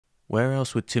Where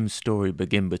else would Tim's story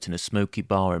begin but in a smoky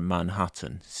bar in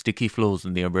Manhattan? Sticky floors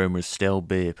and the aroma of stale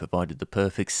beer provided the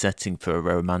perfect setting for a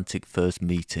romantic first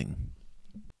meeting.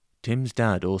 Tim's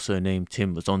dad, also named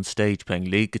Tim, was on stage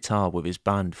playing lead guitar with his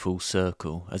band Full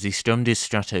Circle. As he strummed his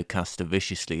Stratocaster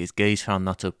viciously, his gaze found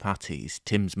that of Patty's,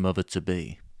 Tim's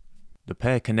mother-to-be. The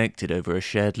pair connected over a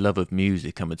shared love of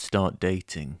music and would start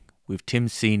dating. With Tim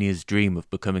Sr.'s dream of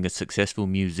becoming a successful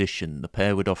musician, the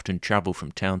pair would often travel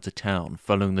from town to town,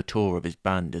 following the tour of his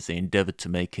band as they endeavoured to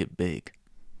make it big.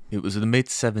 It was the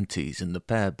mid-70s, and the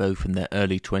pair, both in their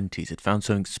early 20s, had found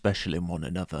something special in one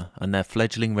another, and their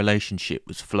fledgling relationship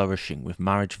was flourishing, with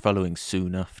marriage following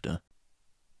soon after.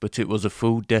 But it was a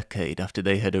full decade after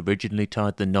they had originally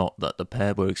tied the knot that the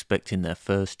pair were expecting their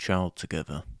first child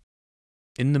together.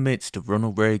 In the midst of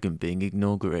Ronald Reagan being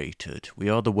inaugurated, We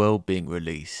Are the World being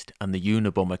released, and the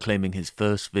Unabomber claiming his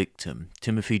first victim,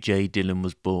 Timothy J. Dillon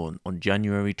was born on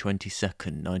January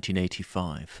 22nd,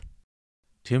 1985.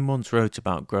 Tim once wrote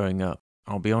about growing up,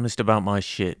 "I'll be honest about my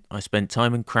shit. I spent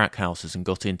time in crack houses and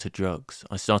got into drugs.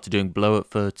 I started doing blow at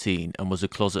 13 and was a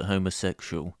closet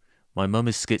homosexual. My mum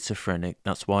is schizophrenic,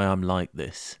 that's why I'm like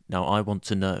this. Now I want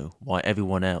to know why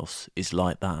everyone else is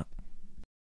like that."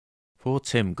 For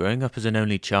Tim, growing up as an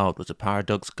only child was a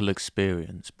paradoxical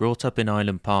experience. Brought up in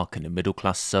Island Park in a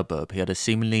middle-class suburb, he had a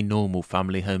seemingly normal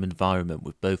family home environment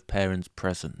with both parents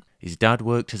present. His dad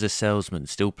worked as a salesman,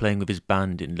 still playing with his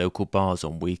band in local bars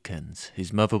on weekends.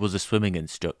 His mother was a swimming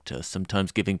instructor,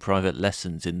 sometimes giving private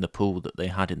lessons in the pool that they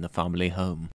had in the family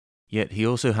home. Yet he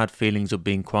also had feelings of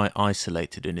being quite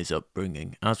isolated in his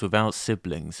upbringing, as without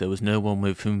siblings there was no one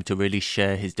with whom to really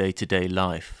share his day-to-day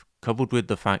life, coupled with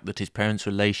the fact that his parents'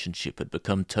 relationship had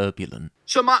become turbulent.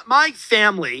 So my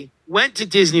family went to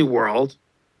Disney World,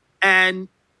 and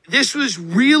this was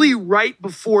really right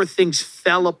before things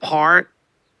fell apart.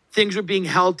 Things were being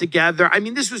held together. I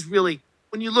mean, this was really,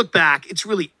 when you look back, it's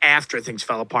really after things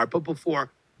fell apart, but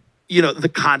before,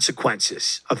 the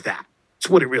consequences of that. It's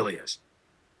what it really is.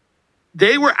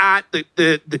 They were at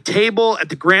the table at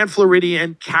the Grand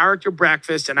Floridian character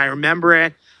breakfast, and I remember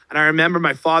it. And I remember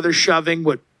my father shoving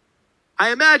what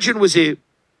I imagine was a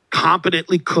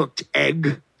competently cooked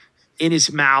egg in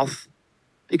his mouth,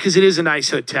 because it is a nice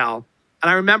hotel.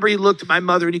 And I remember he looked at my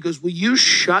mother and he goes, "Will you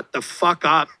shut the fuck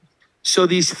up so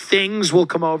these things will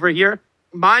come over here?"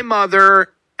 My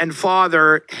mother and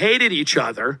father hated each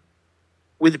other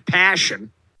with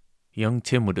passion. Young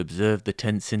Tim would observe the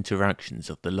tense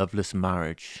interactions of the loveless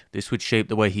marriage. This would shape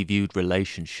the way he viewed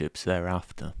relationships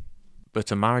thereafter. But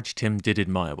a marriage Tim did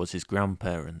admire was his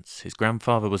grandparents. His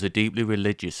grandfather was a deeply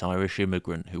religious Irish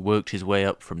immigrant who worked his way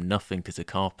up from nothing as a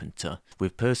carpenter.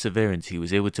 With perseverance, he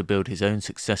was able to build his own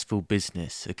successful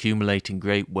business, accumulating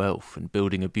great wealth and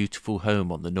building a beautiful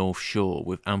home on the North Shore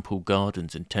with ample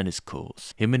gardens and tennis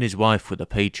courts. Him and his wife were the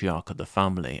patriarch of the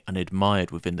family and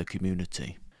admired within the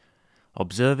community.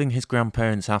 Observing his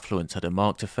grandparents' affluence had a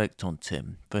marked effect on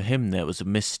Tim. For him there was a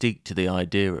mystique to the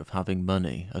idea of having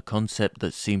money, a concept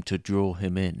that seemed to draw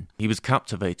him in. He was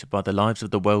captivated by the lives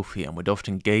of the wealthy and would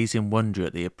often gaze in wonder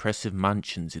at the oppressive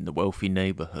mansions in the wealthy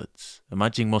neighbourhoods,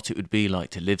 imagining what it would be like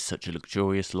to live such a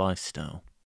luxurious lifestyle.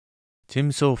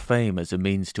 Tim saw fame as a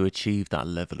means to achieve that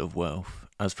level of wealth,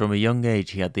 as from a young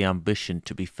age he had the ambition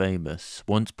to be famous,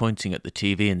 once pointing at the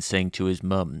TV and saying to his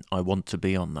mum, "I want to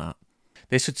be on that."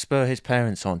 This would spur his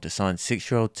parents on to sign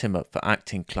 6-year-old Tim up for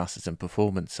acting classes and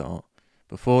performance art.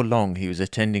 Before long, he was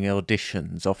attending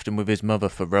auditions, often with his mother,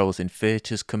 for roles in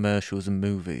theatres, commercials and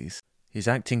movies. His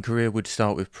acting career would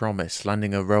start with promise,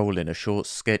 landing a role in a short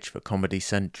sketch for Comedy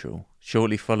Central,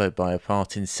 shortly followed by a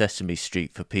part in Sesame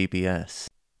Street for PBS.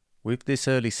 With this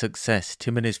early success,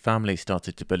 Tim and his family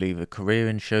started to believe a career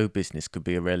in show business could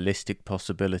be a realistic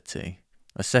possibility.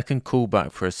 A second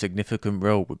callback for a significant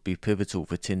role would be pivotal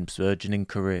for Tim's burgeoning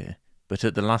career, but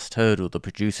at the last hurdle the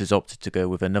producers opted to go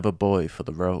with another boy for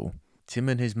the role. Tim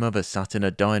and his mother sat in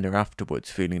a diner afterwards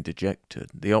feeling dejected.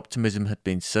 The optimism had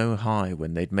been so high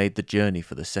when they'd made the journey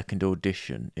for the second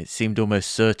audition, it seemed almost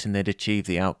certain they'd achieve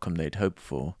the outcome they'd hoped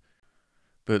for.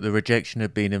 But the rejection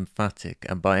had been emphatic,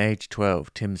 and by age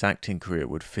 12 Tim's acting career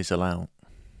would fizzle out.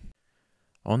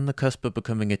 On the cusp of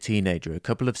becoming a teenager, a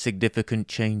couple of significant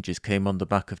changes came on the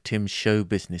back of Tim's show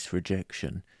business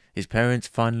rejection. His parents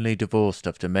finally divorced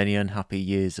after many unhappy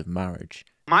years of marriage.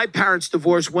 My parents'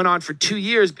 divorce went on for 2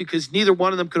 years because neither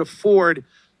one of them could afford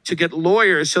to get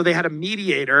lawyers, so they had a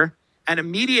mediator, and a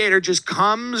mediator just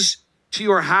comes to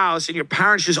your house and your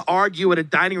parents just argue at a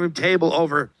dining room table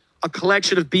over a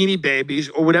collection of Beanie Babies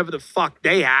or whatever the fuck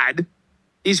they had.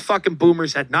 These fucking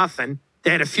boomers had nothing.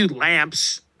 They had a few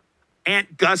lamps.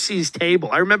 Aunt Gussie's table.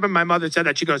 I remember my mother said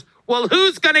that. She goes, well,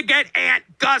 who's going to get Aunt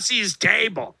Gussie's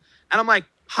table? And I'm like,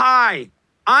 hi,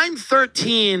 I'm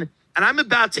 13 and I'm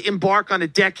about to embark on a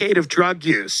decade of drug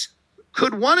use.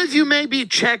 Could one of you maybe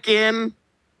check in,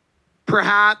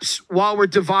 perhaps, while we're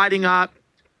dividing up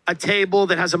a table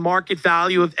that has a market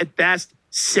value of, at best,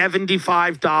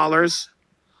 $75?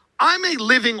 I'm a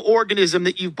living organism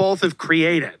that you both have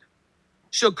created.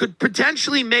 So could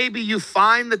potentially maybe you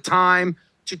find the time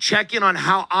to check in on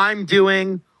how I'm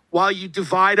doing while you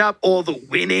divide up all the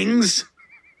winnings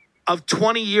of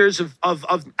 20 years of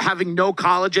having no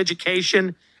college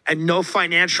education and no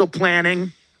financial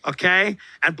planning, okay?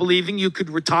 And believing you could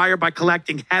retire by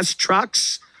collecting Hess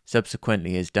trucks.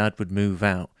 Subsequently, his dad would move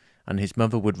out, and his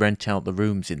mother would rent out the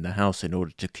rooms in the house in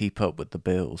order to keep up with the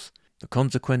bills. The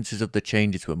consequences of the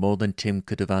changes were more than Tim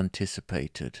could have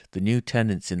anticipated. The new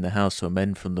tenants in the house were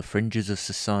men from the fringes of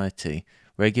society,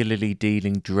 regularly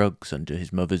dealing drugs under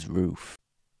his mother's roof.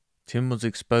 Tim was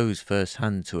exposed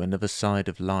firsthand to another side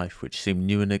of life which seemed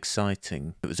new and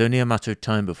exciting. It was only a matter of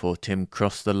time before Tim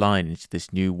crossed the line into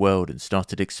this new world and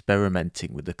started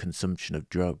experimenting with the consumption of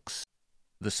drugs.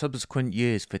 The subsequent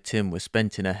years for Tim were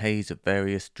spent in a haze of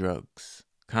various drugs.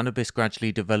 Cannabis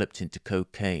gradually developed into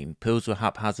cocaine, pills were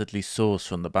haphazardly sourced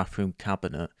from the bathroom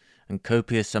cabinet, and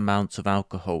copious amounts of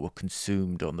alcohol were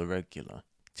consumed on the regular.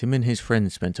 Tim and his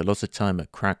friends spent a lot of time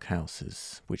at crack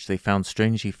houses, which they found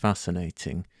strangely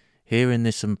fascinating. Here in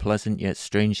this unpleasant yet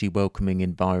strangely welcoming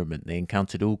environment, they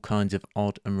encountered all kinds of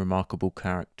odd and remarkable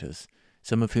characters,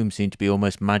 some of whom seemed to be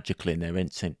almost magical in their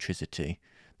eccentricity,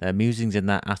 their musings and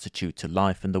their attitude to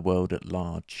life and the world at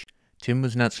large. Tim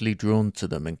was naturally drawn to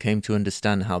them and came to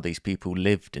understand how these people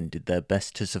lived and did their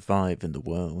best to survive in the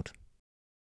world.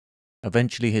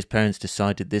 Eventually his parents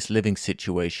decided this living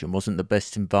situation wasn't the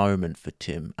best environment for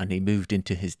Tim and he moved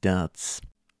into his dad's.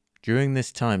 During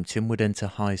this time Tim would enter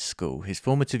high school. His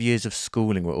formative years of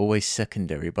schooling were always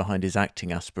secondary behind his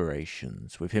acting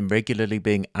aspirations, with him regularly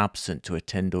being absent to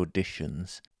attend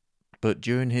auditions. But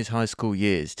during his high school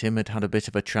years, Tim had had a bit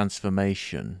of a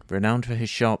transformation, renowned for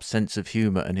his sharp sense of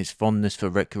humour and his fondness for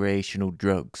recreational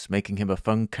drugs, making him a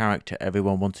fun character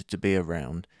everyone wanted to be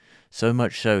around. So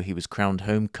much so he was crowned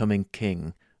homecoming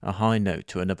king, a high note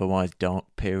to an otherwise dark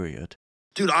period.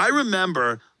 Dude, I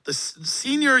remember the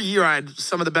senior year I had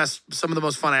some of the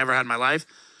most fun I ever had in my life.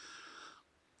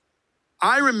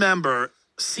 I remember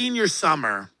senior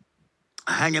summer,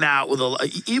 hanging out with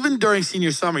even during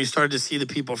senior summer, you started to see the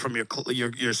people from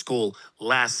your school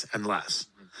less and less.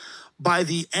 By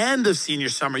the end of senior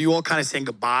summer, you all kind of saying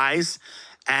goodbyes,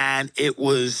 and it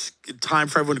was time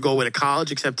for everyone to go away to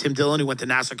college, except Tim Dillon, who went to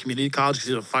Nassau Community College because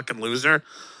he was a fucking loser.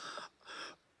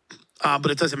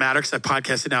 But it doesn't matter because I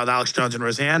podcasted now with Alex Jones and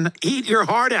Roseanne. Eat your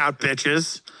heart out,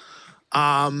 bitches.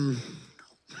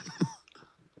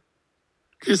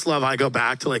 Just love I go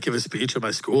back to like give a speech at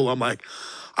my school. I'm like,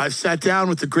 I've sat down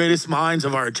with the greatest minds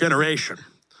of our generation.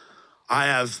 I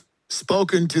have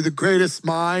spoken to the greatest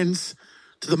minds,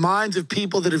 to the minds of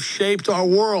people that have shaped our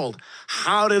world.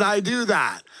 How did I do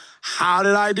that? How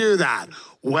did I do that?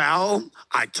 Well,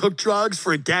 I took drugs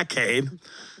for a decade,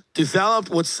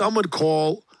 developed what some would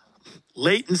call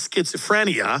latent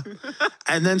schizophrenia,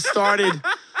 and then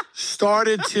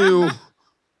started to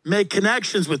make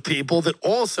connections with people that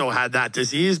also had that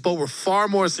disease, but were far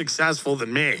more successful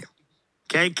than me.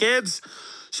 Okay, kids?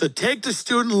 So take the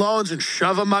student loans and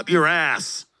shove them up your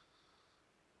ass.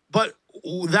 But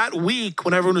that week,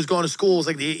 when everyone was going to school, it was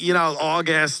like,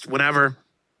 August, whenever,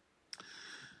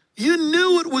 you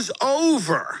knew it was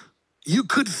over. You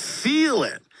could feel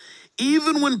it.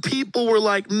 Even when people were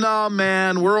like, nah,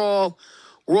 man, we're all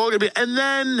going to be. And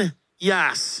then,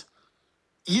 yes.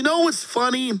 You know what's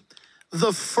funny?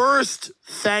 The first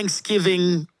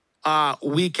Thanksgiving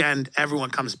weekend, everyone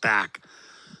comes back.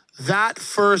 That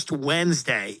first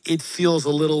Wednesday, it feels a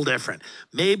little different.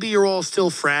 Maybe you're all still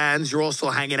friends. You're all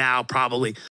still hanging out,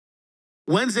 probably.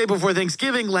 Wednesday before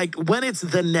Thanksgiving, like when it's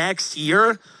the next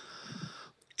year,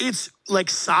 it's like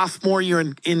sophomore year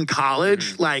in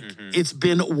college. Like it's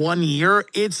been 1 year.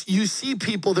 You see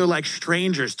people, they're like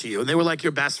strangers to you. And they were like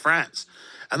your best friends.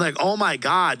 And like, oh my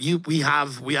God, we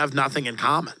have nothing in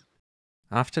common.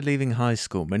 After leaving high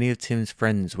school, many of Tim's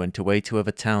friends went away to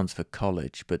other towns for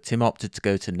college, but Tim opted to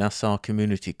go to Nassau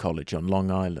Community College on Long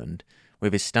Island,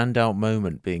 with his standout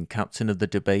moment being captain of the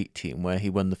debate team where he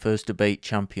won the first debate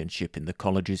championship in the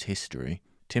college's history.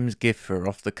 Tim's gift for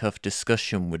off-the-cuff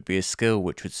discussion would be a skill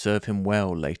which would serve him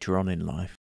well later on in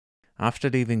life.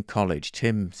 After leaving college,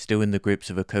 Tim, still in the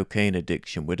grips of a cocaine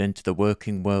addiction, would enter the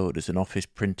working world as an office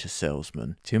printer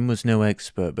salesman. Tim was no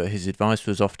expert, but his advice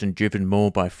was often driven more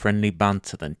by friendly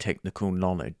banter than technical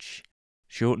knowledge.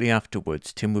 Shortly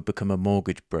afterwards, Tim would become a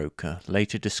mortgage broker,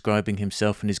 later describing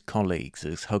himself and his colleagues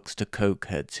as huckster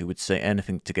cokeheads who would say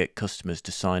anything to get customers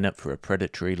to sign up for a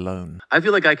predatory loan. I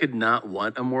feel like I could not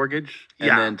want a mortgage and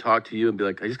then talk to you and be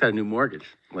like, I just got a new mortgage.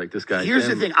 Like this guy. Here's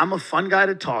the thing. I'm a fun guy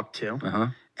to talk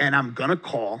to, and I'm going to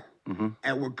call,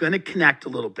 and we're going to connect a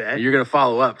little bit. And you're going to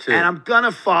follow up, too. And I'm going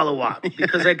to follow up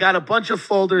because I got a bunch of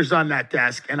folders on that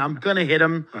desk, and I'm going to hit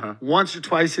them once or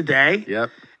twice a day. Yep.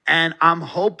 And I'm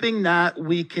hoping that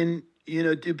we can,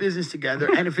 do business together.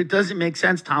 And if it doesn't make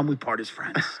sense, Tom, we part as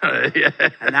friends.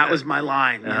 And that was my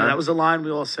line. That was a line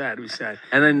we all said. We said.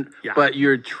 And then, but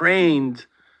you're trained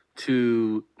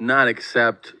to not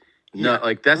accept. No,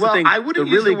 like that's the thing. I wouldn't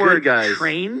use really the word guys.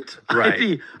 Trained.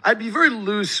 Right. I'd be very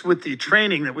loose with the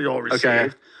training that we all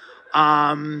received.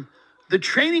 Okay. The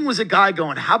training was a guy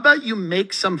going, how about you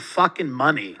make some fucking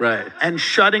money? Right. And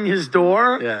shutting his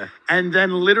door. Yeah. And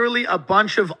then literally a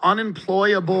bunch of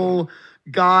unemployable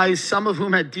guys, some of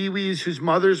whom had DWs whose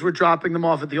mothers were dropping them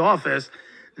off at the office,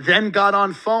 then got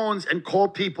on phones and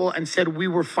called people and said we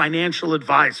were financial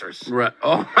advisors. Right.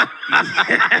 Oh.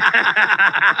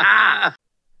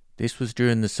 This was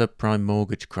during the subprime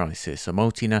mortgage crisis, a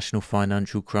multinational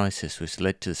financial crisis which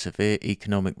led to a severe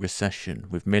economic recession,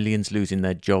 with millions losing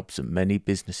their jobs and many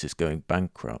businesses going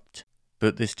bankrupt.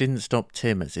 But this didn't stop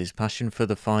Tim, as his passion for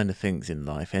the finer things in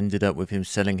life ended up with him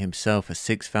selling himself a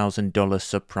 $6,000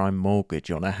 subprime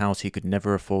mortgage on a house he could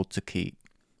never afford to keep.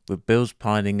 With bills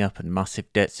piling up and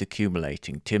massive debts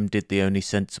accumulating, Tim did the only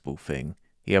sensible thing.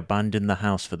 He abandoned the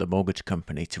house for the mortgage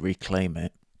company to reclaim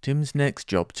it. Tim's next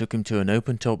job took him to an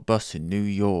open-top bus in New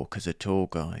York as a tour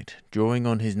guide, drawing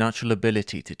on his natural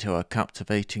ability to tell a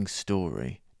captivating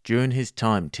story. During his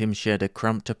time, Tim shared a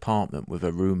cramped apartment with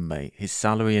a roommate, his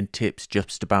salary and tips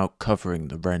just about covering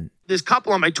the rent. This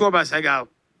couple on my tour bus, I go,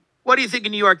 what do you think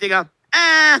of New York? They go,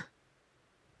 and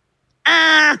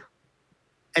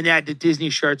they had the Disney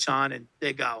shirts on, and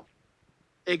they go,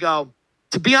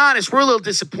 to be honest, we're a little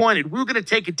disappointed. We were going to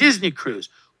take a Disney cruise.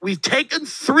 We've taken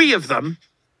 3 of them.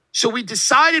 So we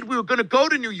decided we were going to go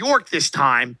to New York this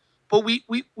time, but we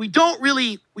don't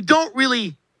really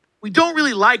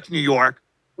like New York.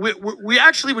 We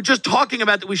actually were just talking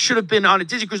about that we should have been on a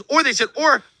Disney cruise, or they said,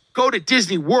 or go to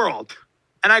Disney World.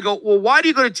 And I go, well, why do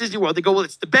you go to Disney World? They go, well,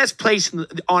 it's the best place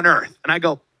on earth. And I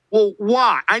go, well,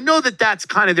 why? I know that that's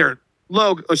kind of their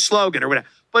logo or slogan or whatever,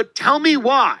 but tell me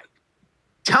why.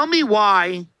 Tell me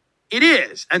why it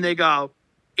is. And they go,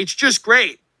 it's just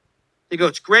great. They go,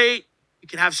 it's great. You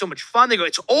can have so much fun. They go,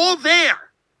 it's all there.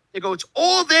 They go, it's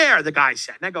all there, the guy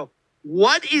said. And I go,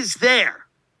 what is there?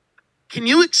 Can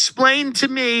you explain to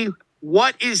me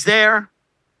what is there?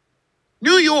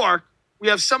 New York, we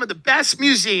have some of the best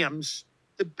museums,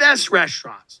 the best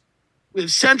restaurants. We have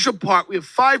Central Park. We have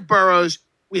 5 boroughs.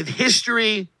 We have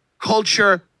history,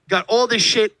 culture. We got all this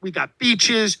shit. We got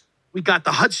beaches. We got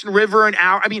the Hudson River an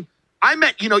hour. I mean, I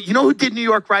met, you know who did New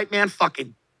York right, man?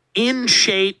 Fucking in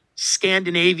shape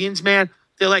Scandinavians, man.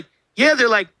 They're like,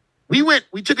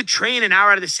 we took a train an hour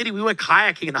out of the city. We went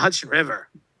kayaking in the Hudson River.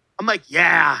 I'm like,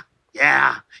 yeah.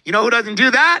 You know who doesn't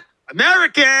do that?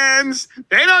 Americans.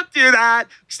 They don't do that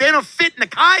because they don't fit in the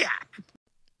kayak.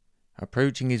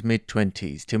 Approaching his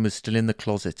mid-20s, Tim was still in the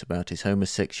closet about his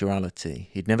homosexuality.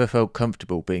 He'd never felt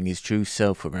comfortable being his true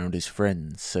self around his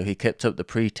friends, so he kept up the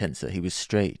pretense that he was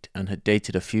straight and had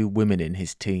dated a few women in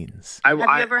his teens. Have you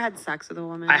ever had sex with a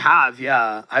woman? I have,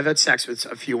 yeah. I've had sex with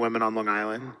a few women on Long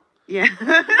Island. Yeah.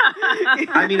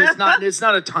 I mean, it's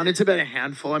not a ton. It's about a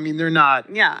handful. I mean, they're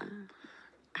not. Yeah.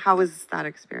 How was that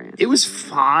experience? It was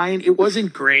fine. It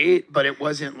wasn't great, but it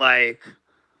wasn't like,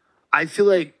 I feel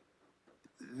like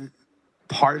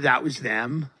part of that was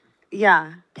them.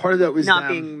 Yeah. Part of that was not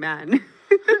them. being men.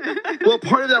 Well,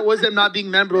 part of that was them not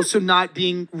being men, but also not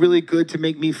being really good to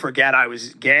make me forget I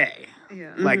was gay.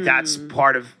 Yeah. Like, that's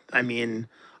part of, I mean,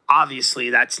 obviously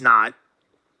that's not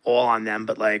all on them,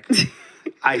 but like,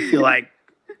 I feel like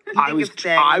I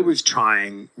was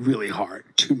trying really hard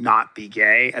to not be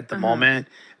gay at the moment,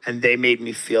 and they made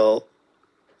me feel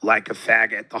like a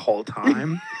faggot the whole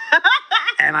time.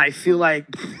 And I feel like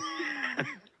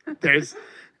this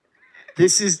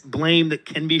is blame that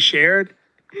can be shared.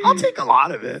 I'll take a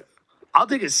lot of it. I'll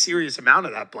take a serious amount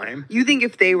of that blame. You think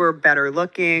if they were better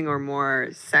looking or more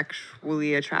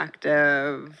sexually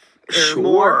attractive or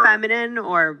more feminine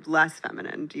or less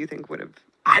feminine, do you think would have?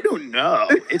 I don't know.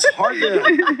 It's hard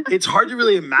to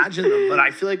really imagine them, but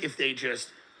I feel like if they just,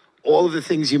 all of the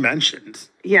things you mentioned,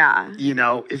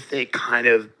 if they kind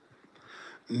of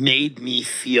made me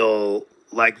feel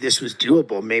like this was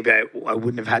doable, maybe I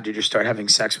wouldn't have had to just start having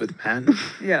sex with men.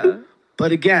 Yeah.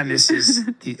 But again, this is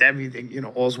everything,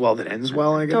 all's well that ends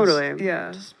well, I guess. Totally.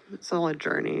 Yeah. It's all a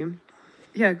journey.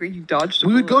 Yeah, you dodged.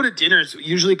 We would go to dinners,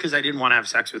 usually because I didn't want to have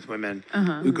sex with women.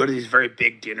 We'd go to these very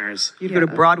big dinners. You'd go to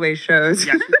Broadway shows.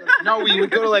 Yeah. No, we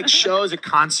would go to like shows at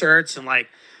concerts and like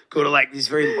go to like these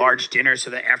very large dinners so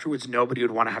that afterwards nobody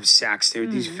would want to have sex. They were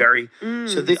these very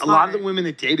a lot of the women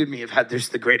that dated me have had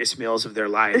the greatest meals of their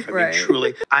life. I mean,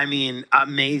 truly. I mean,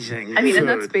 amazing. I mean, food.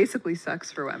 and that's basically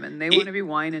sex for women. They want to be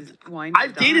wine and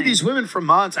I've dated these women for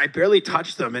months. I barely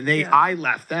touched them, and I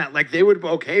left that. Like they would be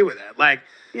okay with it. Like.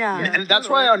 Yeah. And that's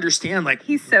why I understand, like...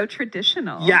 He's so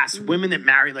traditional. Yes, women that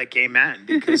marry, like, gay men.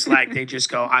 Because, like, they just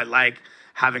go, I like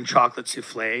having chocolate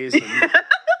souffles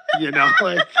and,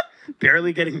 like,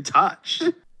 barely getting touched.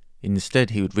 Instead,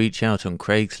 he would reach out on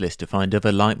Craigslist to find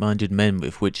other like-minded men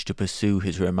with which to pursue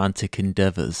his romantic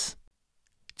endeavours.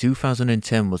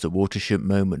 2010 was a watershed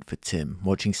moment for Tim.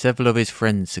 Watching several of his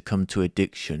friends succumb to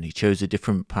addiction, he chose a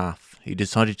different path. He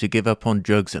decided to give up on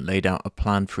drugs and laid out a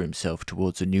plan for himself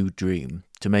towards a new dream,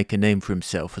 to make a name for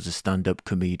himself as a stand-up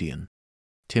comedian.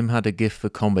 Tim had a gift for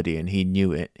comedy and he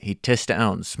knew it. He'd test it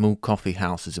out in small coffee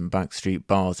houses and backstreet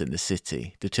bars in the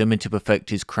city, determined to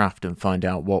perfect his craft and find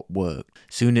out what worked.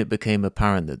 Soon it became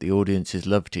apparent that the audiences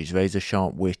loved his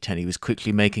razor-sharp wit, and he was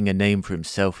quickly making a name for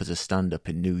himself as a stand-up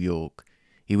in New York.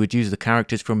 He would use the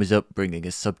characters from his upbringing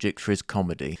as subjects for his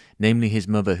comedy, namely his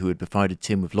mother, who had provided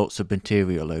Tim with lots of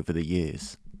material over the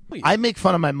years. I make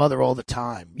fun of my mother all the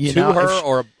time. To her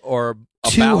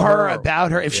or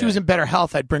about her. If she was in better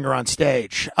health, I'd bring her on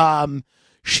stage.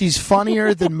 She's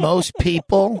funnier than most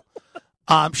people.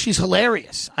 She's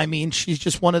hilarious. I mean, she's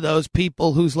just one of those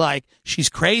people who's like, she's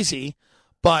crazy.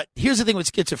 But here's the thing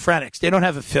with schizophrenics. They don't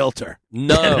have a filter.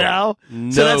 No.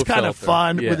 So that's kind of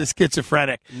fun with a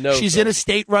schizophrenic. She's in a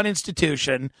state-run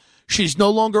institution. She's no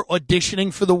longer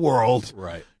auditioning for the world.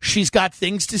 Right. She's got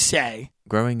things to say.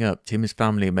 Growing up, Tim's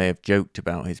family may have joked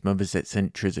about his mother's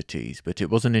eccentricities, but it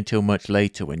wasn't until much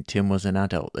later when Tim was an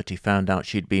adult that he found out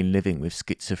she'd been living with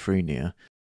schizophrenia.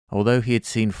 Although he had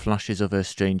seen flashes of her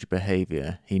strange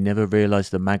behaviour, he never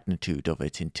realised the magnitude of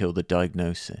it until the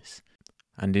diagnosis.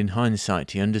 And in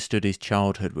hindsight, he understood his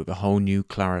childhood with a whole new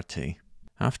clarity.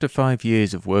 After 5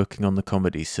 years of working on the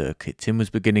comedy circuit, Tim was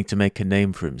beginning to make a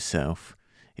name for himself.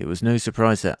 It was no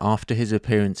surprise that after his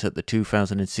appearance at the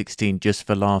 2016 Just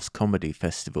for Laughs Comedy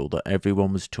Festival that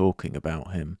everyone was talking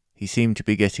about him. He seemed to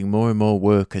be getting more and more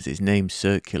work as his name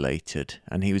circulated,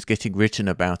 and he was getting written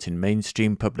about in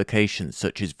mainstream publications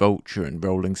such as Vulture and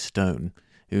Rolling Stone,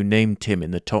 who named him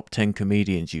in the top 10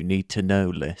 comedians you need to know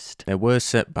list. There were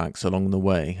setbacks along the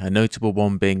way, a notable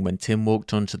one being when Tim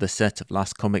walked onto the set of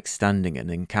Last Comic Standing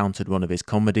and encountered one of his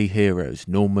comedy heroes,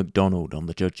 Norm Macdonald, on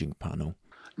the judging panel.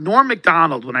 Norm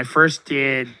Macdonald, when I first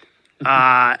did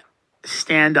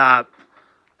stand-up,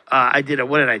 what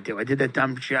did I do? I did that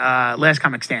dumb Last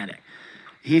Comic Standing.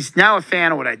 He's now a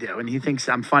fan of what I do, and he thinks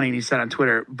I'm funny, and he said on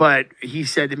Twitter, but he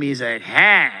said to me, he's like,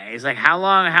 how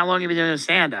long have you been doing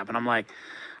stand-up? And I'm like,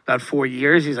 about 4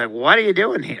 years. He's like, what are you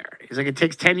doing here? He's like, it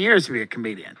takes 10 years to be a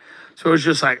comedian. So it was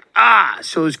just like,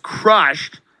 so it was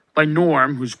crushed by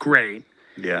Norm, who's great.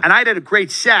 Yeah. And I did a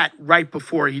great set right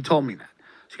before he told me that.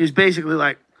 So he was basically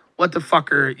like, what the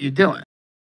fuck are you doing?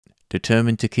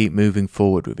 Determined to keep moving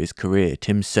forward with his career,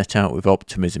 Tim set out with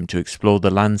optimism to explore the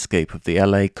landscape of the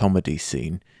LA comedy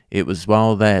scene. It was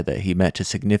while there that he met a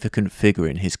significant figure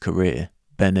in his career,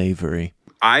 Ben Avery.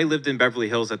 I lived in Beverly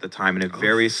Hills at the time in a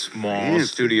very small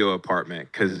studio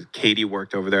apartment because Katie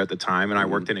worked over there at the time, and I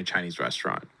worked in a Chinese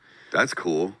restaurant. That's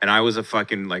cool. And I was a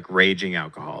fucking like raging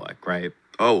alcoholic, right?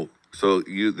 Oh, so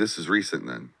this is recent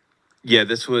then? Yeah,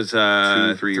 this was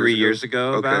 3 years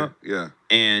ago about. Yeah.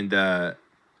 And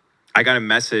I got a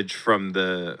message from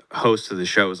the host of the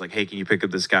show. It was like, hey, can you pick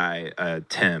up this guy,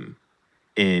 Tim?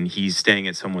 And he's staying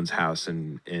at someone's house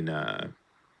in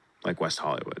like West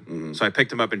Hollywood. Mm-hmm. So I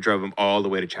picked him up and drove him all the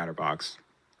way to Chatterbox.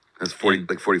 That's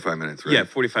 45 minutes, right? Yeah,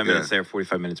 45 minutes there,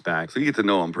 45 minutes back. So you get to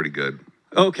know him pretty good.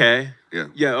 Okay. Yeah.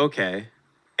 Yeah, okay.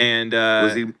 And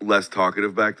was he less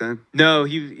talkative back then? No,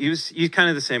 he's kind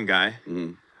of the same guy.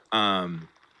 Mm-hmm.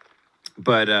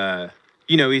 But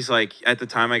he's like, at the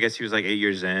time, I guess he was like 8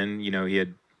 years in. He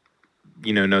had,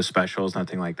 no specials,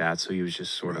 nothing like that. So he was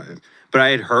just sort of. But I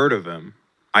had heard of him.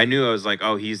 I knew, I was like,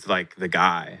 oh, he's like the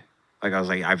guy. Like, I was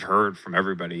like, I've heard from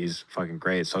everybody. He's fucking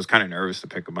great. So I was kind of nervous to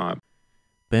pick him up.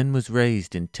 Ben was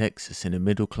raised in Texas in a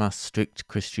middle-class, strict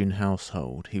Christian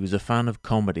household. He was a fan of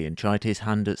comedy and tried his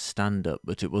hand at stand-up,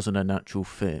 but it wasn't a natural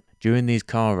fit. During these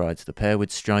car rides, the pair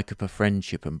would strike up a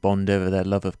friendship and bond over their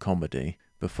love of comedy.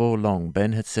 Before long,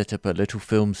 Ben had set up a little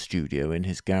film studio in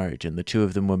his garage and the two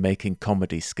of them were making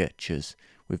comedy sketches.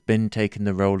 With Ben taking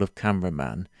the role of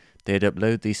cameraman, they'd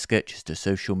upload these sketches to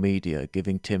social media,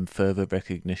 giving Tim further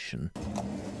recognition.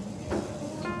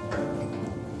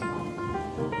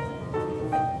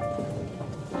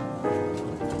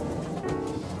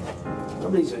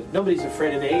 Nobody's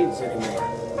afraid of AIDS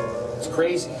anymore. It's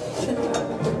crazy.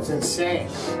 It's insane.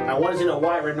 I wanted to know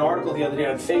why. I read an article the other day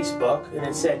on Facebook, and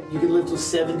it said you can live to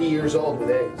 70 years old with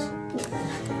AIDS.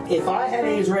 If I had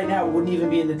AIDS right now, it wouldn't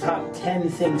even be in the top 10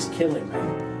 things killing me.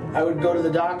 I would go to the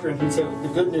doctor and he'd say,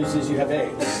 the good news is you have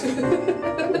AIDS.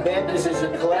 The bad news is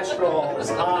your cholesterol is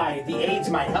high. The AIDS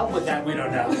might help with that, we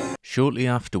don't know. Shortly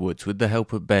afterwards, with the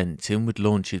help of Ben, Tim would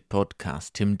launch his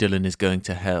podcast, Tim Dillon is Going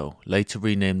to Hell, later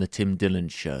renamed The Tim Dillon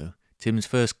Show. Tim's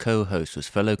first co-host was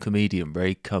fellow comedian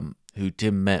Ray Kump, who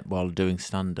Tim met while doing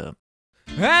stand-up.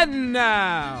 And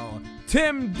now,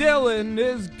 Tim Dillon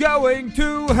is going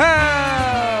to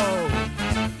hell!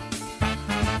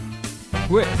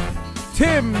 With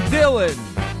Tim Dillon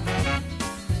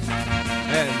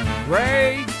and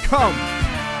Ray Kump.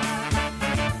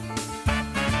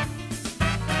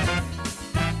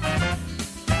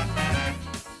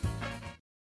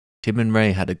 Tim and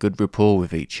Ray had a good rapport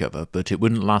with each other, but it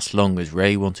wouldn't last long as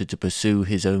Ray wanted to pursue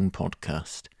his own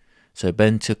podcast. So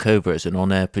Ben took over as an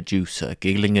on-air producer,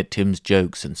 giggling at Tim's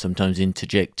jokes and sometimes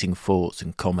interjecting thoughts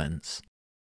and comments.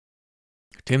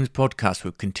 Tim's podcast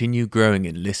would continue growing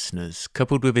in listeners.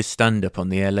 Coupled with his stand-up on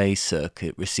the LA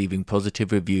circuit receiving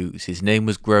positive reviews, his name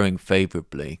was growing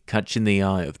favourably, catching the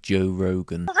eye of Joe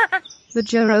Rogan. The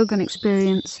Joe Rogan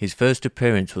Experience. His first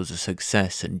appearance was a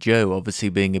success, and Joe, obviously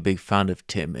being a big fan of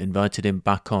Tim, invited him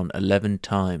back on 11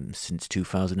 times since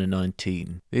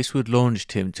 2019. This would launch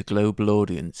Tim to global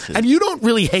audiences. And you don't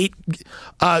really hate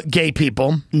gay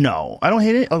people. No, I don't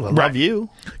hate it. Oh, I love you.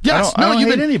 Yes, I don't hate you've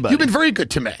been anybody. You've been very good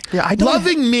to me. Yeah, I don't.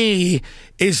 Loving me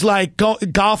is like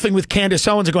golfing with Candace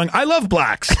Owens and going, I love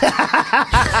blacks.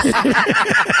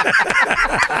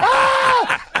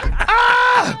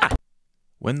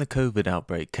 When the COVID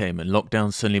outbreak came and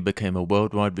lockdown suddenly became a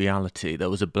worldwide reality,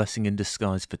 that was a blessing in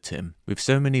disguise for Tim. With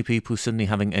so many people suddenly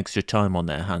having extra time on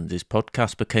their hands, his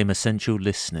podcast became essential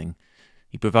listening.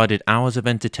 He provided hours of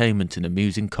entertainment and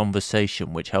amusing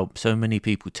conversation which helped so many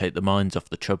people take their minds off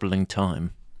the troubling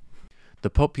time. The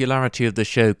popularity of the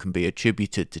show can be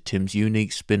attributed to Tim's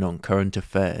unique spin on current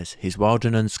affairs, his wild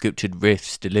and unscripted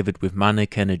riffs delivered with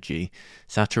manic energy,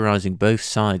 satirizing both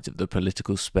sides of the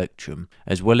political spectrum,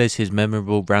 as well as his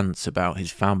memorable rants about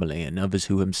his family and others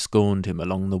who have scorned him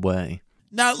along the way.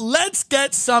 Now let's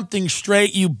get something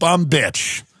straight, you bum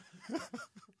bitch.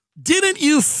 Didn't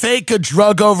you fake a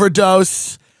drug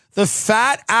overdose? The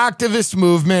fat activist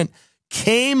movement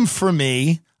came for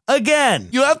me. Again,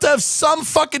 you have to have some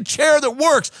fucking chair that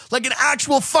works, like an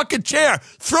actual fucking chair.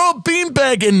 Throw a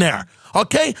beanbag in there,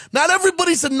 okay? Not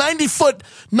everybody's a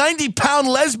 90-pound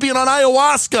lesbian on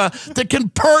ayahuasca that can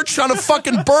perch on a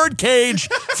fucking bird cage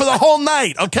for the whole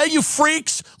night, okay? You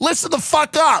freaks, listen the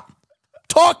fuck up.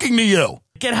 Talking to you.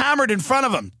 Get hammered in front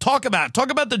of him. Talk about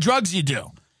the drugs you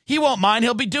do. He won't mind.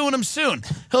 He'll be doing them soon.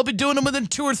 He'll be doing them within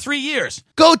 2 or 3 years.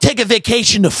 Go take a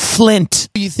vacation to Flint.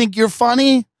 You think you're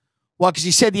funny? What, because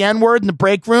you said the N-word in the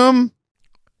break room?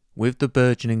 With the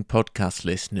burgeoning podcast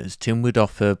listeners, Tim would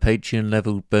offer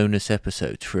Patreon-level bonus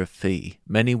episodes for a fee.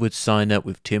 Many would sign up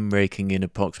with Tim raking in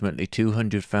approximately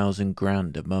 200,000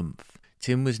 grand a month.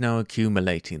 Tim was now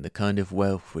accumulating the kind of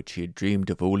wealth which he had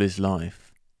dreamed of all his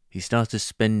life. He started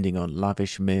spending on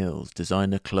lavish meals,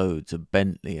 designer clothes, a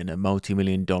Bentley, and a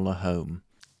multi-million-dollar home.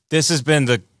 This has been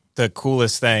the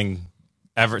coolest thing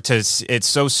ever. It's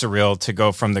so surreal to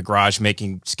go from the garage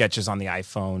making sketches on the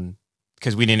iPhone,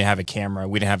 because we didn't have a camera,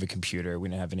 we didn't have a computer, we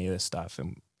didn't have any of this stuff,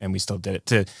 and we still did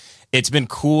it. It's been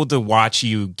cool to watch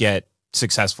you get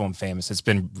successful and famous. It's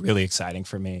been really exciting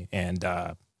for me, and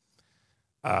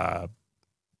I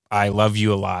love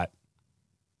you a lot.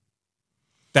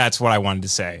 That's what I wanted to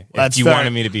say. That's you fair.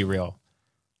 wanted me to be real,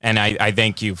 and I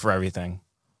thank you for everything.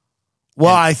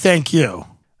 Well, I thank you.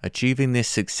 Achieving this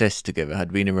success together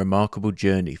had been a remarkable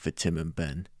journey for Tim and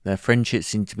Ben. Their friendship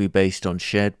seemed to be based on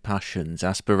shared passions,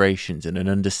 aspirations, and an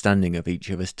understanding of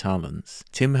each other's talents.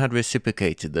 Tim had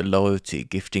reciprocated the loyalty,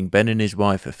 gifting Ben and his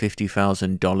wife a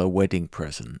 $50,000 wedding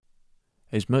present.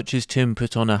 As much as Tim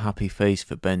put on a happy face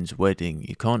for Ben's wedding,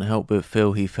 you can't help but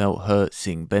feel he felt hurt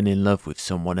seeing Ben in love with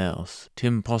someone else.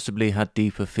 Tim possibly had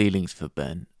deeper feelings for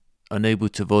Ben, unable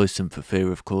to voice them for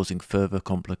fear of causing further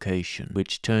complication,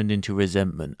 which turned into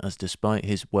resentment as despite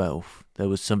his wealth, there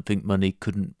was something money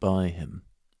couldn't buy him.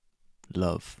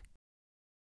 Love.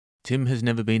 Tim has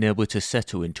never been able to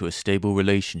settle into a stable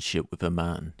relationship with a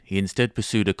man. He instead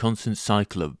pursued a constant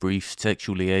cycle of brief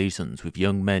sexual liaisons with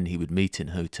young men he would meet in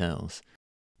hotels.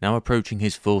 Now approaching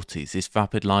his 40s, this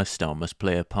vapid lifestyle must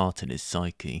play a part in his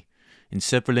psyche. In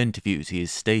several interviews he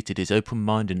has stated his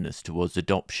open-mindedness towards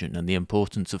adoption and the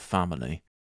importance of family,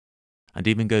 and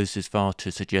even goes as far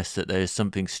to suggest that there is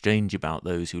something strange about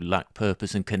those who lack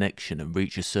purpose and connection and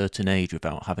reach a certain age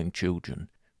without having children.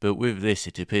 But with this,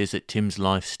 it appears that Tim's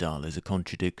lifestyle is a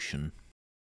contradiction.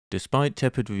 Despite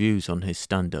tepid reviews on his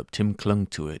stand-up, Tim clung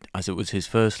to it, as it was his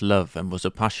first love and was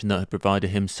a passion that had provided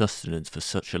him sustenance for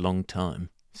such a long time.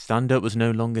 Stand-up was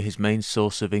no longer his main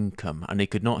source of income, and he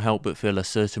could not help but feel a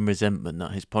certain resentment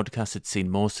that his podcast had seen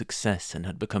more success and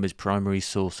had become his primary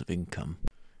source of income.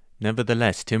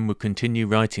 Nevertheless, Tim would continue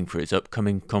writing for his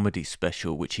upcoming comedy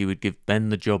special, which he would give Ben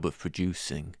the job of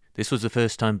producing. This was the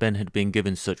first time Ben had been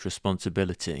given such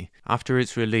responsibility. After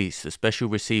its release, the special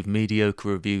received mediocre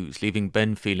reviews, leaving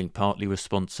Ben feeling partly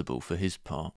responsible for his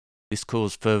part. This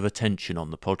caused further tension on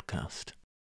the podcast.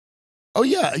 Oh,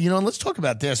 yeah. Let's talk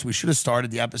about this. We should have started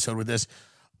the episode with this.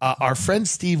 Our friend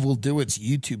Steve Will Do It's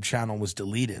YouTube channel was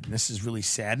deleted, and this is really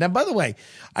sad. Now, by the way,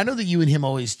 I know that you and him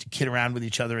always kid around with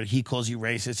each other, and he calls you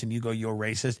racist, and you go, you're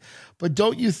racist. But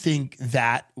don't you think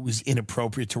that was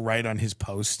inappropriate to write on his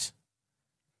post?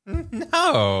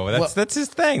 No, that's his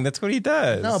thing. That's what he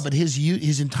does. No, but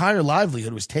his entire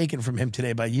livelihood was taken from him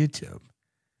today by YouTube.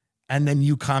 And then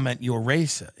you comment, you're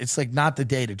racist. It's like not the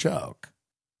day to joke.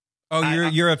 Oh,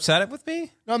 you're upset with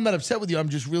me? No, I'm not upset with you. I'm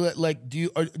just really like, do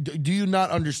you not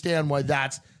understand why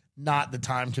that's not the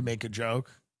time to make a joke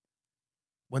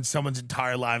when someone's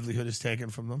entire livelihood is taken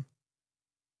from them?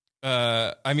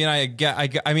 I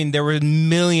mean, there were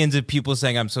millions of people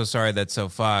saying, I'm so sorry, that's so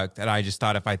fucked. And I just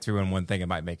thought if I threw in one thing, it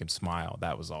might make him smile.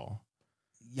 That was all.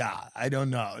 Yeah, I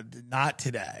don't know. Not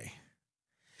today.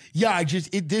 Yeah,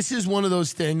 this is one of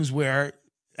those things where,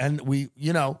 and we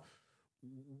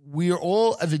are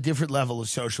all of a different level of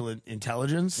social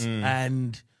intelligence.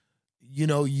 And,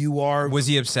 you are. Was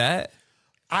he upset?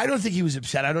 I don't think he was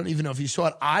upset. I don't even know if he saw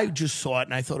it. I just saw it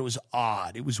and I thought it was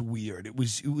odd. It was weird. It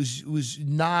was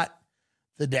not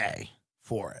the day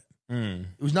for it.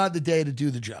 It was not the day to do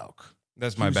the joke.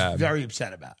 That's my bad. Very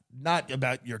upset about it. Not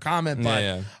about your comment,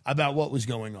 but about what was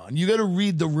going on. You got to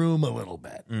read the room a little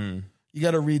bit. You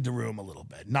got to read the room a little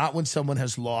bit. Not when someone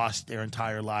has lost their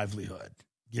entire livelihood,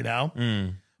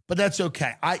 But that's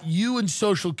okay. You and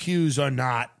social cues are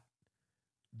not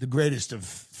the greatest of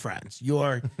friends. You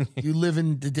live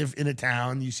in a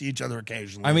town. You see each other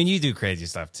occasionally. I mean, you do crazy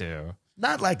stuff too.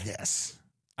 Not like this.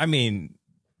 I mean,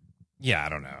 yeah, I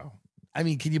don't know. I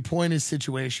mean, can you point a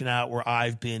situation out where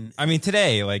I've been? I mean,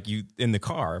 today, like you in the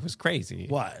car, it was crazy.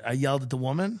 What? I yelled at the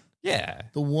woman? Yeah.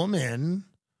 The woman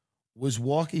was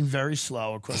walking very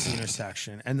slow across the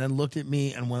intersection and then looked at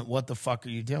me and went, "What the fuck are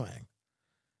you doing?"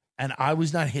 And I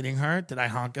was not hitting her. Did I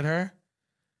honk at her?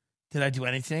 Did I do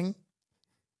anything?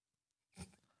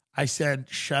 I said,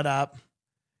 "Shut up,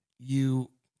 you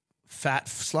fat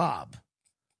slob,"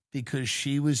 because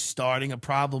she was starting a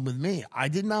problem with me. I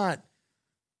did not.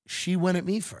 She went at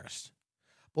me first.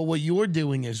 But what you're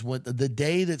doing is the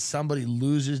day that somebody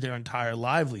loses their entire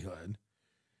livelihood,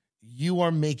 you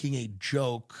are making a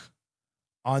joke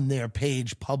on their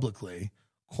page publicly,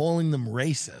 calling them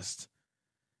racist.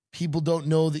 People don't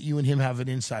know that you and him have an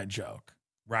inside joke,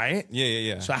 right?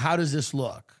 Yeah. So how does this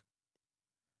look?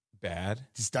 Bad.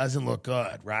 This doesn't look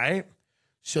good, right?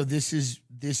 So this is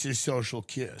social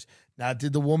cues. Now,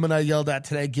 did the woman I yelled at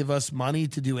today give us money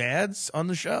to do ads on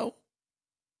the show?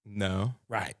 No.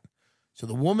 Right. So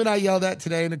the woman I yelled at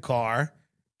today in the car,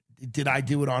 did I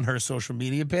do it on her social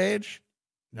media page?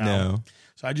 No.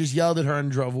 So I just yelled at her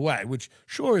and drove away, which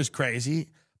sure is crazy.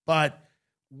 But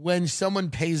when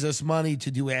someone pays us money to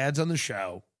do ads on the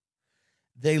show,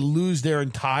 they lose their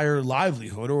entire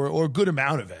livelihood or a good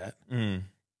amount of it.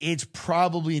 It's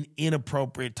probably an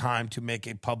inappropriate time to make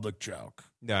a public joke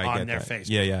on their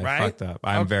Facebook. Yeah, right? Fucked up.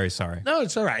 I'm very sorry. No,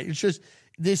 it's all right. It's just,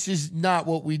 this is not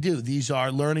what we do. These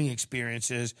are learning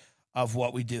experiences of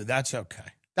what we do. That's okay.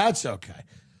 That's okay.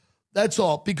 That's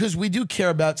all. Because we do care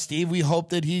about Steve. We hope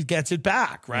that he gets it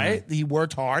back, right? He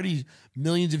worked hard. He's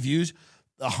millions of views,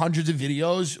 hundreds of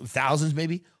videos, thousands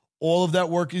maybe. All of that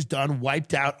work is done,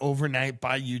 wiped out overnight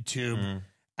by YouTube.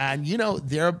 And,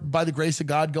 there, by the grace of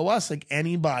God, go us. Like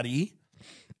anybody,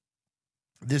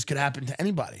 this could happen to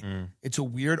anybody. It's a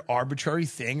weird, arbitrary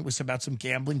thing. It was about some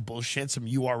gambling bullshit. Some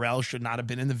URL should not have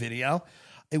been in the video.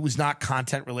 It was not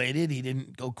content related. He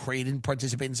didn't go crazy, didn't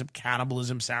participate in some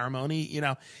cannibalism ceremony.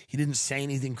 He didn't say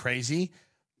anything crazy.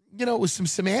 It was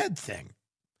some ad thing.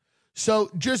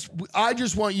 So I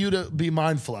just want you to be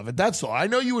mindful of it. That's all. I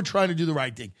know you were trying to do the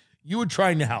right thing. You were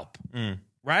trying to help,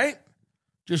 right?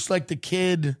 Just like the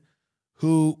kid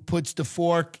who puts the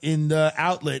fork in the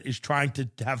outlet is trying to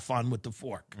have fun with the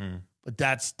fork. But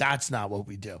that's not what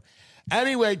we do.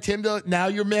 Anyway, Tim, now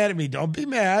you're mad at me. Don't be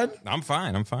mad. I'm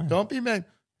fine. Don't be mad.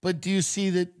 But do you see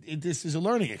that this is a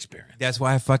learning experience? That's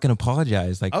why I fucking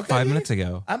apologized 5 minutes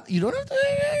ago. You don't have to.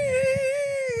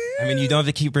 I mean, you don't have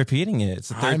to keep repeating it. It's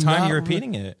the third time you're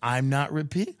repeating it. I'm not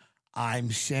repeating.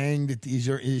 I'm saying that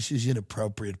this is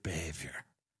inappropriate behavior.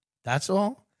 That's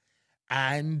all.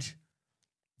 And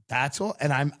that's all.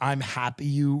 And I'm happy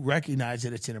you recognize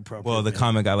that it's inappropriate. Well, the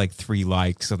comment got like 3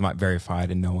 likes, so I'm not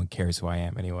verified and no one cares who I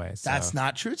am anyway. So. That's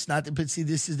not true. It's not. But see,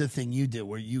 this is the thing you do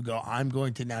where you go, I'm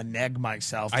going to now neg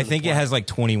myself. I think it has like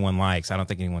 21 likes. I don't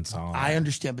think anyone saw it. I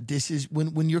understand. But this is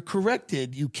when you're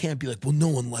corrected, you can't be like, well, no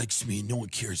one likes me. No one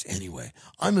cares anyway.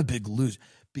 I'm a big loser.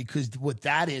 Because what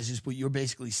that is what you're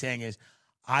basically saying is,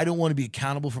 I don't want to be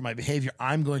accountable for my behavior.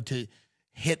 I'm going to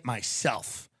hit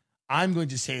myself. I'm going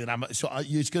to say that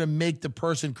it's going to make the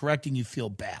person correcting you feel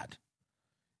bad.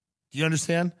 Do you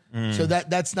understand? So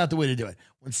that's not the way to do it.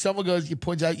 When someone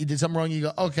points out you did something wrong, you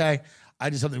go, okay, I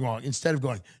did something wrong. Instead of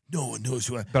going, no one knows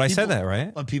who I am. But I said that,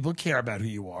 right? But people care about who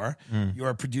you are. You're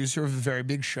a producer of a very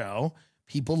big show.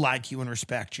 People like you and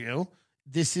respect you.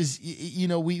 This is,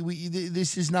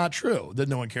 this is not true that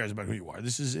no one cares about who you are.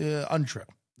 This is untrue.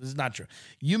 This is not true.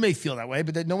 You may feel that way,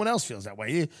 but that no one else feels that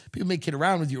way. People may kid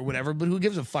around with you or whatever, but who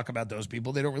gives a fuck about those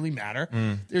people? They don't really matter.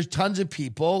 There's tons of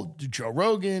people, Joe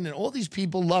Rogan and all these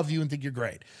people love you and think you're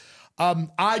great.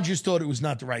 I just thought it was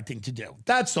not the right thing to do.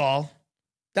 That's all.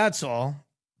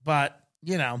 But,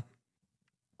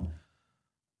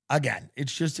 again,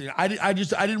 it's just, I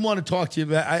didn't want to talk to you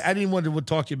about, I didn't want to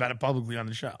talk to you about it publicly on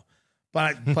the show.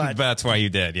 But that's why you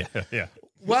did. Yeah.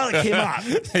 Well, it came up.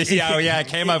 It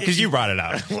came up because you brought it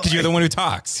up. Because you're the one who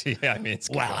talks. Yeah, I mean, it's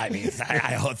I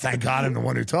thank God I'm the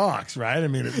one who talks, right? I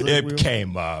mean, it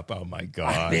came up. Oh my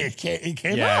God. I mean, it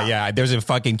came up. Yeah. There's a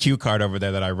fucking cue card over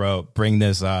there that I wrote. Bring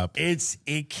this up.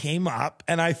 It came up,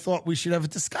 and I thought we should have a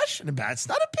discussion about it. It's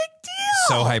not a big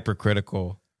deal. So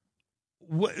hypercritical.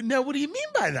 What do you mean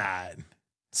by that?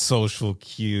 Social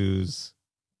cues.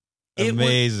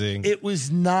 Amazing. It was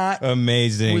not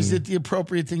amazing. Was it the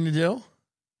appropriate thing to do?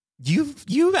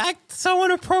 You act so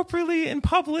inappropriately in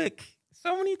public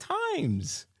so many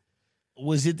times.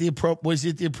 Was it the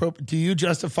appropriate? Do you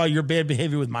justify your bad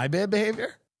behavior with my bad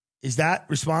behavior? Is that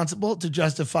responsible to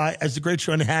justify, as the great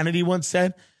Sean Hannity once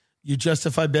said, you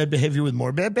justify bad behavior with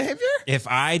more bad behavior? If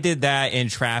I did that in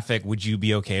traffic, would you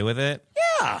be okay with it?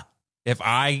 Yeah. If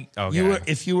I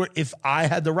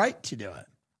had the right to do it.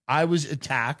 I was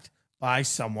attacked by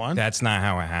someone. That's not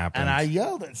how it happened. And I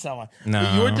yelled at someone. No.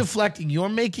 But you're deflecting. You're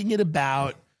making it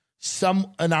about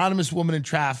some anonymous woman in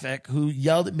traffic who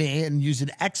yelled at me and used an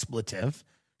expletive.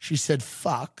 She said,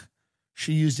 fuck.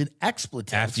 She used an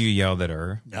expletive. After you yelled at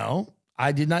her? No,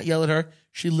 I did not yell at her.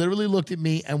 She literally looked at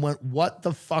me and went, what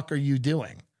the fuck are you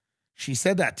doing? She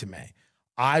said that to me.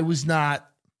 I was not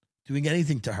doing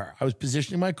anything to her. I was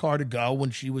positioning my car to go when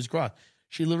she was crossed.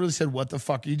 She literally said, what the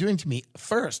fuck are you doing to me?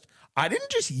 First, I didn't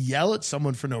just yell at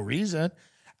someone for no reason.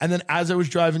 And then as I was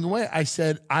driving away, I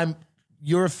said,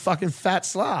 you're a fucking fat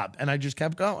slob. And I just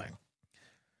kept going.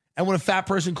 And when a fat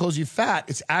person calls you fat,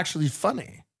 it's actually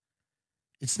funny.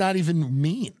 It's not even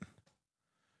mean.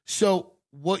 So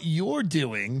what you're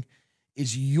doing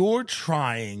is you're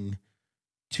trying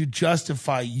to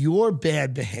justify your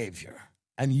bad behavior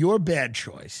and your bad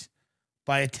choice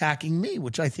by attacking me,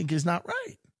 which I think is not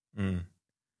right.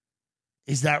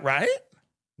 Is that right?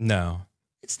 No.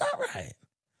 It's not right.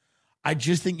 I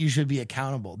just think you should be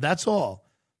accountable. That's all.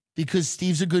 Because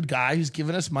Steve's a good guy who's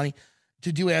given us money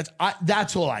to do ads.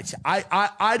 That's all I'd say.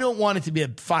 I don't want it to be a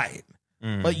fight.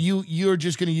 But you're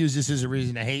just going to use this as a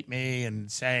reason to hate me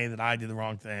and say that I did the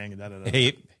wrong thing. And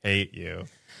Hate you.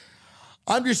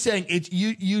 I'm just saying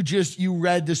you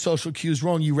read the social cues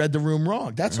wrong. You read the room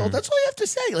wrong. That's all. That's all you have to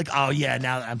say. Like, oh yeah,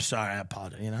 now I'm sorry. I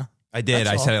apologize. I did.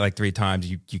 I said it like 3 times.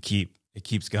 It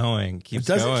keeps going. It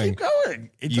doesn't keep going.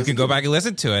 You can go back and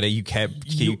listen to it. You kept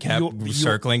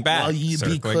circling back. Well,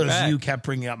 because you kept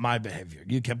bringing up my behavior.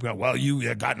 You kept going, well,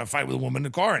 you got in a fight with a woman in the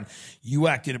car and you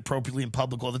acted appropriately in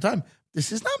public all the time.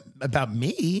 This is not about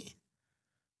me.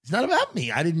 It's not about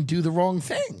me. I didn't do the wrong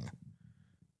thing.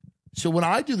 So when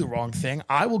I do the wrong thing,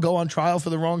 I will go on trial for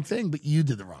the wrong thing, but you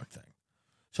did the wrong thing.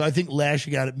 So I think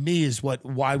lashing out at me is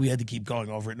why we had to keep going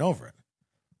over it and over it.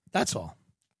 That's all.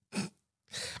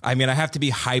 I mean, I have to be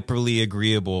hyperly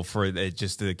agreeable for it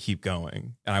just to keep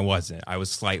going. And I wasn't. I was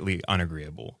slightly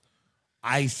unagreeable.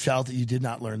 I felt that you did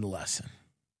not learn the lesson.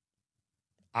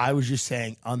 I was just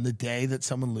saying, on the day that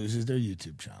someone loses their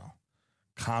YouTube channel,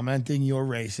 commenting you're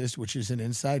racist, which is an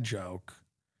inside joke,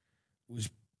 was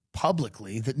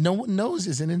publicly that no one knows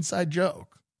is an inside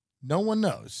joke. No one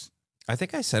knows. I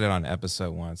think I said it on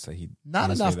episode once that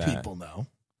Not enough people know.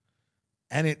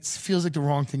 And it feels like the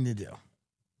wrong thing to do.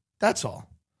 That's all.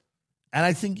 And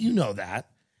I think you know that.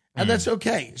 And that's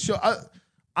okay. So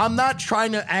I'm not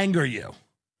trying to anger you.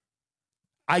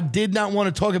 I did not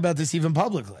want to talk about this even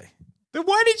publicly. Then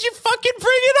why did you fucking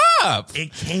bring it up?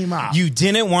 It came up. You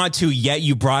didn't want to, yet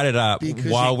you brought it up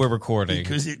while we're recording.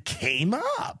 Because it came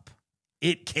up.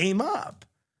 It came up.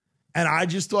 And I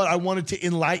just thought I wanted to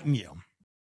enlighten you.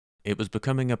 It was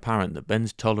becoming apparent that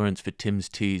Ben's tolerance for Tim's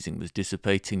teasing was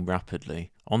dissipating rapidly.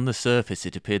 On the surface,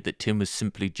 it appeared that Tim was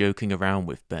simply joking around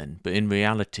with Ben, but in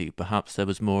reality, perhaps there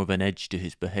was more of an edge to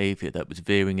his behaviour that was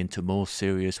veering into more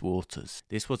serious waters.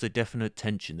 This was a definite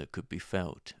tension that could be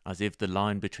felt, as if the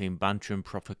line between banter and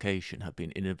provocation had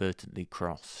been inadvertently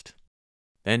crossed.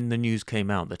 Then the news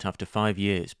came out that after 5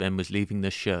 years, Ben was leaving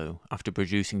the show after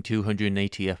producing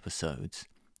 280 episodes.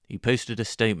 He posted a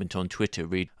statement on Twitter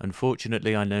read,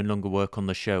 "Unfortunately, I no longer work on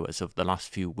the show as of the last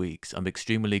few weeks. I'm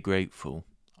extremely grateful.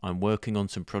 I'm working on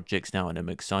some projects now and I'm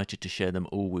excited to share them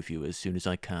all with you as soon as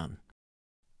I can."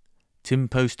 Tim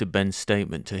posted Ben's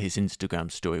statement to his Instagram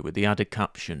story with the added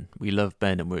caption, "We love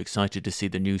Ben and we're excited to see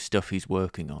the new stuff he's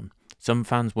working on." Some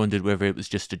fans wondered whether it was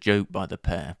just a joke by the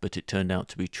pair, but it turned out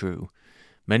to be true.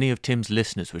 Many of Tim's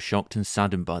listeners were shocked and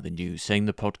saddened by the news, saying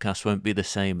the podcast won't be the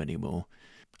same anymore.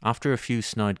 After a few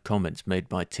snide comments made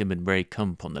by Tim and Ray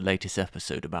Kump on the latest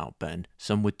episode about Ben,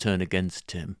 some would turn against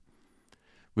Tim.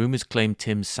 Rumours claimed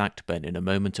Tim sacked Ben in a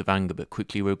moment of anger but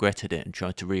quickly regretted it and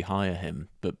tried to rehire him,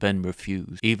 but Ben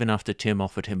refused, even after Tim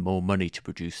offered him more money to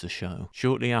produce the show.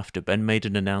 Shortly after, Ben made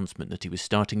an announcement that he was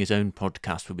starting his own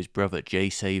podcast with his brother Jay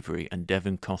Savory and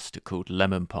Devin Costa called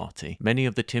Lemon Party. Many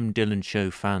of the Tim Dillon Show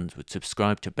fans would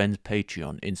subscribe to Ben's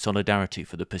Patreon in solidarity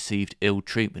for the perceived ill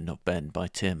treatment of Ben by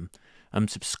Tim. I'm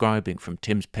subscribing from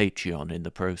Tim's Patreon in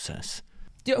the process.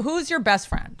 Who's your best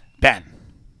friend? Ben.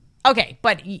 Okay.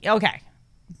 But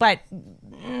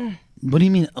what do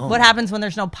you mean? Oh. What happens when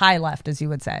there's no pie left, as you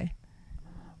would say?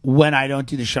 When I don't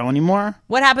do the show anymore?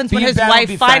 What happens when his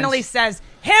wife finally says,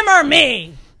 him or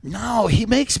me? No, he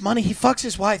makes money. He fucks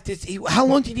his wife. How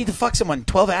long do you need to fuck someone?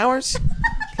 12 hours?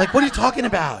 Like, what are you talking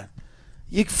about?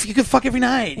 You could fuck every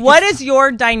night. What is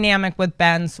your dynamic with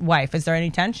Ben's wife? Is there any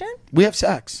tension? We have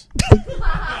sex.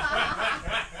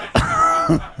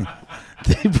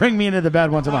 They bring me into the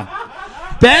bed once a month.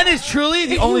 Ben is truly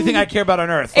the only thing I care about on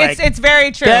earth. Like, it's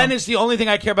very true. Ben is the only thing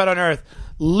I care about on earth.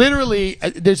 Literally,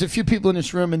 there's a few people in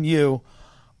this room and you.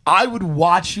 I would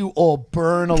watch you all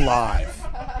burn alive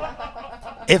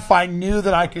if I knew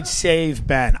that I could save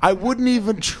Ben. I wouldn't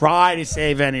even try to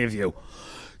save any of you.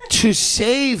 To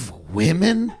save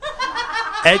women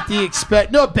at the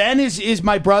expense... No, Ben is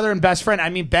my brother and best friend. I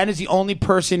mean, Ben is the only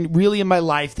person really in my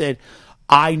life that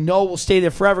I know will stay there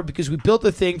forever because we built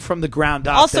the thing from the ground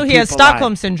up. Also, he has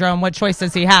Stockholm Syndrome. What choice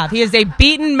does he have? He is a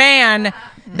beaten man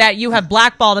that you have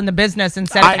blackballed in the business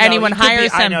instead of anyone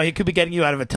hires him. I know, he could be getting you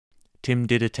out of a... Tim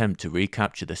did attempt to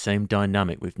recapture the same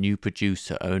dynamic with new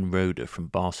producer Owen Roeder from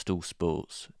Barstool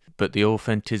Sports. But the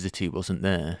authenticity wasn't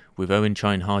there, with Owen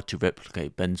trying hard to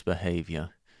replicate Ben's behaviour.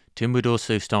 Tim would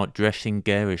also start dressing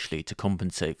garishly to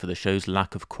compensate for the show's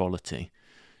lack of quality.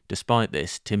 Despite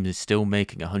this, Tim is still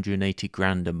making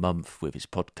 $180,000 a month with his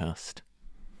podcast.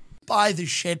 Buy the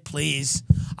shit, please.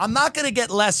 I'm not going to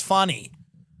get less funny.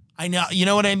 I know, you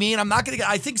know what I mean? I'm not going to get...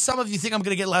 I think some of you think I'm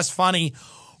going to get less funny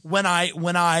when I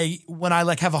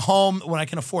like have a home, when I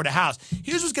can afford a house.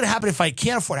 Here's what's going to happen if I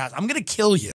can't afford a house. I'm going to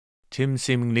kill you. Tim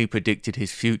seemingly predicted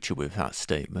his future with that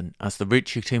statement. As the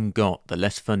richer Tim got, the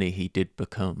less funny he did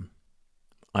become.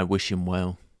 I wish him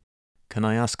well. Can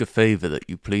I ask a favour that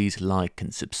you please like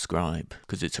and subscribe,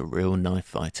 because it's a real knife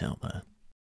fight out there.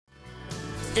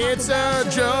 It's a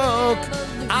joke.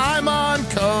 I'm on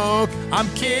coke. I'm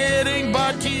kidding,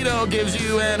 but keto gives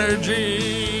you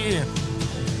energy.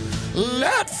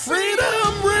 Let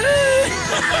freedom ring.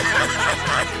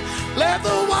 Let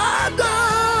the wild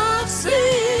dove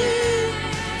sing.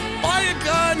 Buy a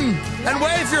gun and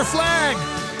wave your flag.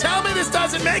 Tell me this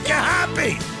doesn't make you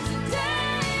happy.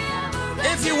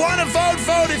 If you want to vote,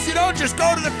 vote. If you don't, just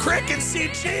go to the crick and see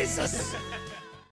Jesus.